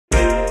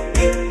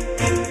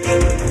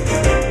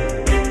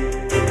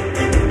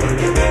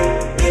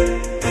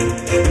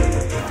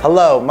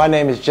Hello, my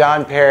name is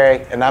John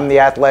Perry, and I'm the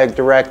athletic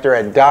director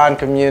at Dohn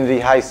Community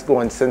High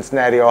School in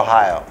Cincinnati,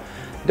 Ohio.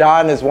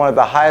 Dohn is one of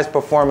the highest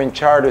performing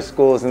charter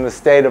schools in the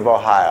state of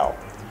Ohio.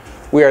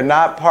 We are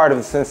not part of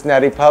the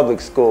Cincinnati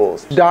Public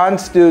Schools. Dohn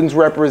students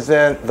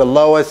represent the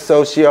lowest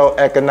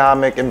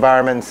socioeconomic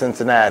environment in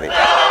Cincinnati.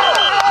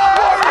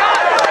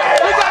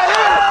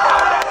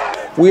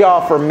 We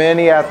offer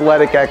many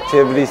athletic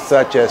activities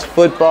such as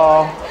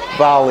football,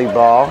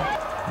 volleyball,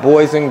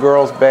 boys and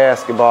girls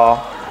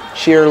basketball,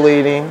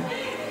 cheerleading,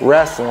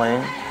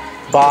 wrestling,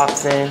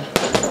 boxing,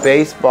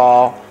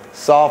 baseball,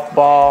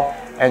 softball,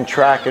 and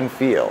track and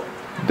field.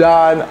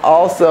 Dohn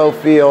also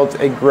fields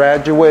a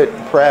graduate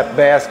prep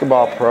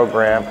basketball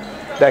program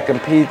that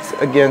competes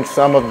against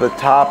some of the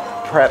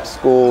top prep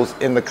schools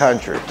in the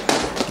country.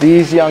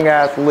 These young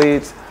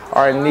athletes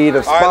are in need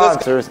of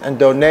sponsors and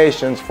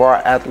donations for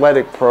our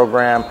athletic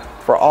program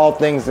for all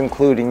things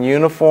including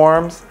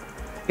uniforms,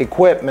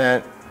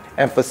 equipment,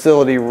 and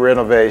facility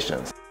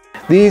renovations.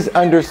 These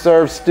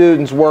underserved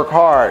students work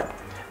hard.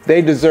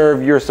 They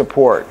deserve your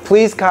support.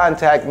 Please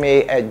contact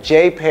me at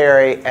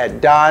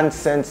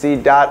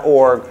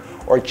jperry@dohncincy.org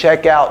or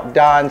check out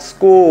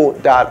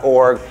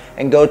dohnschool.org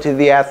and go to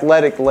the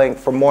athletic link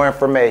for more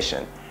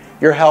information.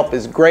 Your help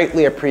is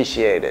greatly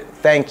appreciated.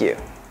 Thank you.